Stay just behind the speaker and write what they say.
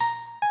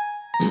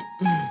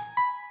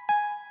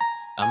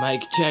I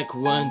mic check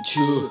 1,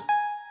 2.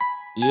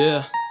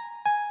 Yeah,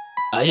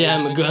 I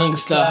am a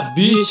gangsta,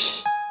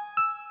 bitch.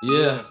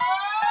 Yeah,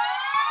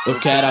 eu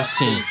quero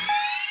assim.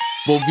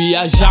 Vou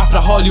viajar pra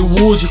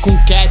Hollywood com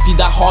cap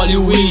da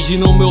hollyweed.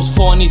 No meus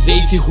fones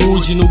Ace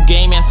Hood, no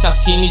game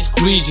Assassin's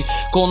Creed.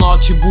 Com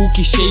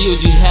notebook cheio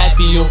de rap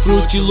e um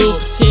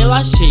frutloops.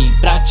 Relaxei,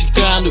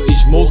 praticando,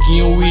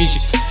 smoking weed.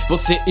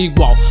 Você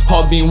igual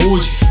Robin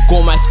Hood,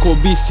 com mais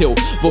cobiça eu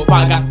vou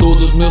pagar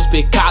todos meus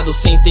pecados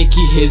sem ter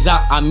que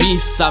rezar a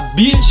missa.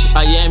 Bitch,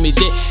 IMD,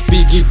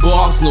 Big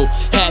Boss no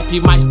rap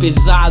mais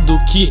pesado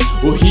que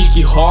o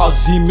Rick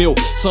Ross. E meu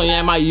sonho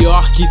é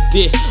maior que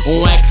ter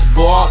um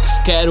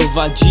X-BOX Quero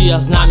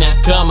vadias na minha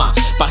cama.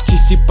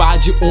 Participar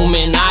de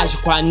homenagem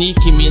com a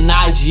Nicki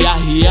Minaj e a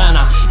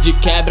Rihanna. De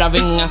quebra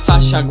vem a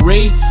Sasha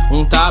Grey,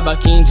 um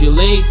tabaquinho de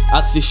lei.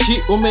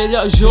 Assistir o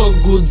melhor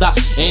jogo da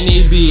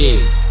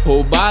NBA.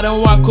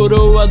 Roubaram a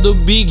coroa do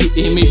Big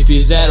e me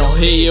fizeram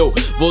rei. Eu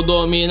vou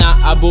dominar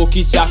a boca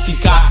e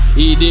traficar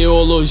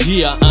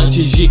ideologia.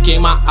 Antes de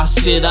queimar a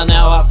seda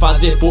nela,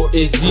 fazer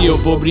poesia. Eu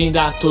vou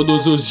brindar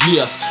todos os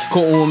dias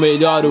com o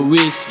melhor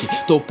whisky.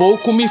 Tô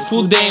pouco me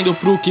fudendo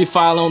pro que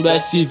falam do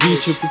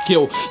Svit, porque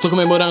eu tô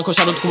comemorando com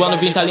charuto cubano,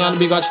 vinho italiano,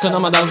 bigode cana,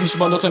 mandado no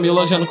chibando, outra me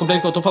elogiando. Comprei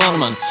o que eu tô falando,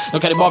 mano.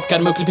 Eu quero ibope,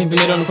 quero meu clipe em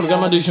primeiro no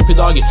programa do Snoop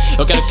Dogg.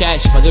 Eu quero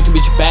cash, fazer o que o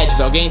beat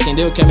pede. Alguém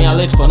entendeu que a minha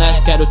letra foi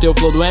honesta? Quero ter o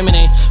flow do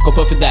Eminem com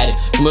Puff Daddy.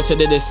 O meu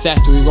CD dê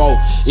certo igual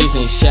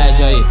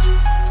Shed aí.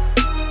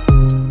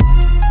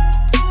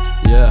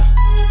 Yeah.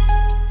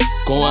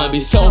 Com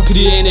ambição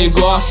criei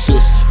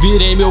negócios,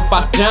 virei meu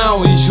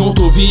patrão e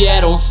junto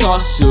vieram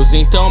sócios.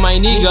 Então my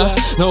nigga,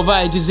 não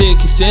vai dizer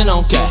que cê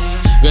não quer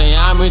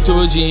ganhar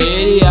muito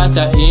dinheiro e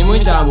atrair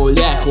muita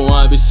mulher. Com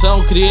ambição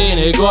criei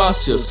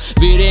negócios,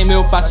 virei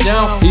meu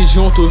patrão e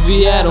junto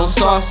vieram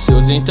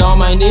sócios. Então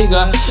my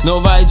nigga,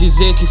 não vai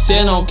dizer que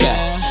cê não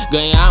quer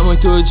ganhar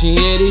muito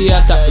dinheiro e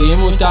atrair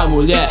muita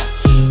mulher.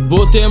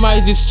 Vou ter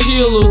mais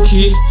estilo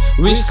que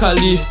Wiz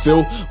Khalifa.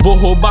 Eu vou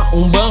roubar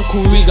um banco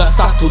e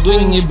gastar tudo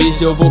em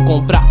Ibiza. Eu vou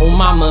comprar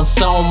uma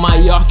mansão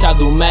maior que a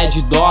do Mad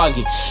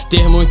Dog.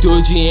 Ter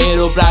muito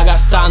dinheiro pra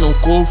gastar num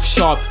coffee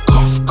shop.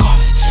 Coffee,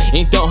 coffee.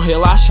 Então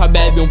relaxa,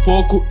 bebe um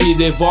pouco e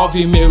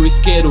devolve meu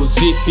isqueiro.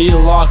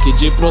 Ziplock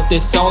de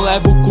proteção,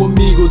 levo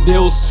comigo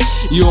Deus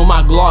e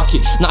uma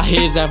Glock. Na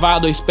reserva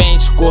 2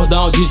 pente,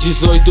 cordão de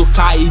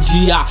 18k e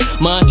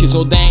diamantes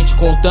no dente.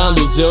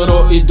 Contando os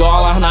euro e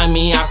dólar na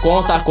minha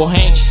conta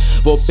corrente.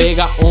 Vou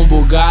pegar um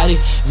Bugatti,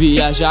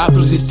 viajar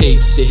pros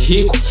States, ser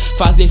rico,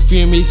 fazer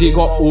filmes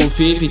igual o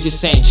 50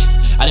 Cent.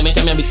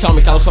 Alimenta minha ambição,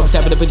 me calo só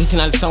observa depois de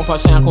ensinar a lição.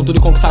 Pode sonhar com tudo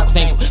e conquistar com o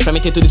tempo. Pra mim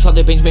ter tudo isso só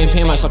depende do meu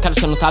empenho, mas só quero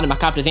ser notado e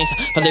marcar a presença.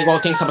 Fazer igual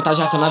tem,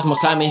 sabotage racionais,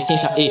 mostrar a minha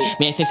essência. E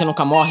minha essência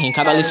nunca morre, em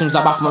cada letra um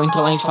desabafo. Não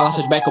entro lá de falar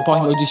flashback, eu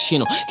porre meu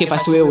destino. Quem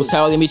faz sou eu, o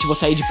céu é o limite. Vou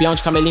sair de peão,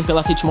 de camelim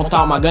pela city,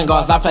 montar uma ganga,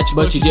 azar,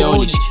 flatbutt de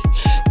unity.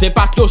 Ter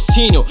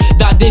patrocínio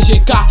da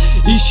DGK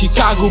e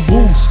Chicado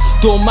Bulls.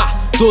 Tomar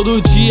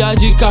todo dia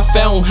de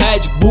café um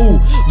Red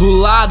Bull. Do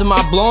lado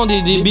uma blonde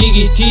de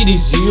big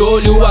titties e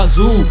olho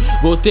azul.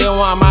 Vou ter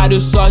um armário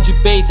só de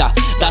peita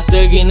da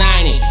Thug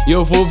 9 e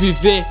eu vou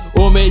viver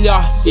o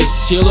melhor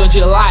estilo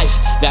de life.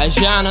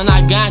 Viajando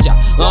na ganja,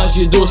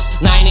 longe dos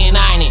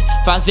 99.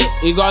 Fazer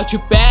igual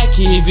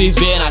Tupac e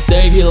viver na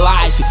Thug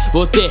Life.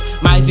 Vou ter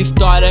mais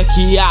história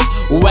que a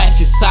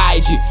West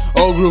Side.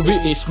 Oh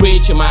groovy is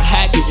rich, my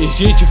rap is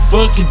shit.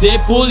 Fuck the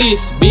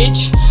police,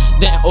 bitch.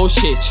 Then oh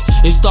shit,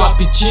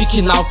 stop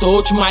tick, now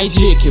touch my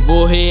dick.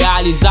 Vou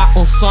realizar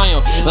um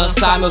sonho,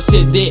 lançar meu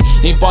CD.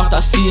 Não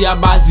importa se a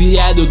base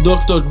é do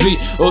Dr. Dre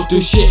ou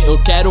do shit. Eu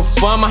quero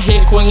fama,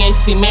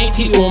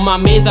 reconhecimento e uma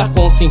mesa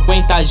com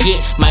 50G.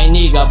 My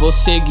nigga, vou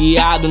ser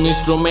guiado no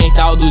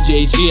instrumental do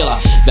J Dilla.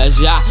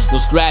 Viajar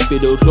nos rap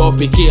do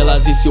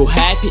Tropiquilas. E se o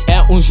rap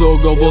é um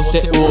jogo, eu vou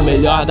ser o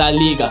melhor da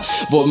liga.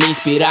 Vou me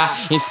inspirar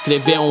em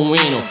escrever um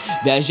hino.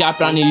 Viajar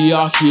pra New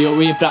York e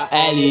eu ir pra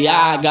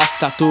LA.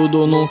 Gastar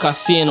tudo num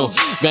cassino,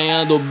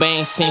 ganhando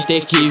bem sem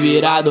ter que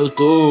virar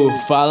doutor.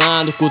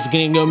 Falando com os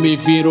gringos eu me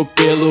viro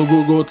pelo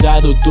Google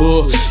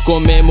Tradutor.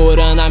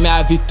 Comemorando a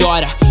minha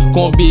vitória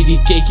com Big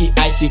Cake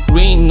Ice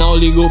Cream. Não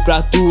ligo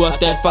pra tu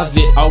até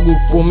fazer algo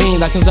por mim.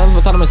 Daqui uns anos vou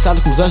estar no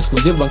mestrado com os anos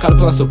exclusivo, bancado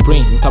pela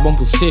Supreme. Não tá bom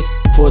por você?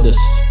 Foda-se.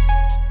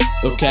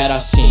 Eu quero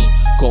assim.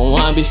 Com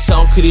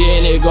ambição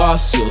criei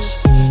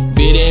negócios,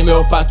 virei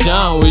meu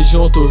patrão e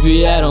junto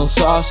vieram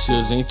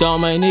sócios. Então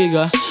my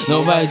nigga,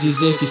 não vai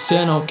dizer que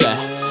cê não quer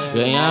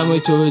ganhar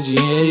muito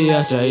dinheiro e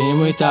atrair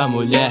muita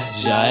mulher.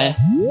 Já é.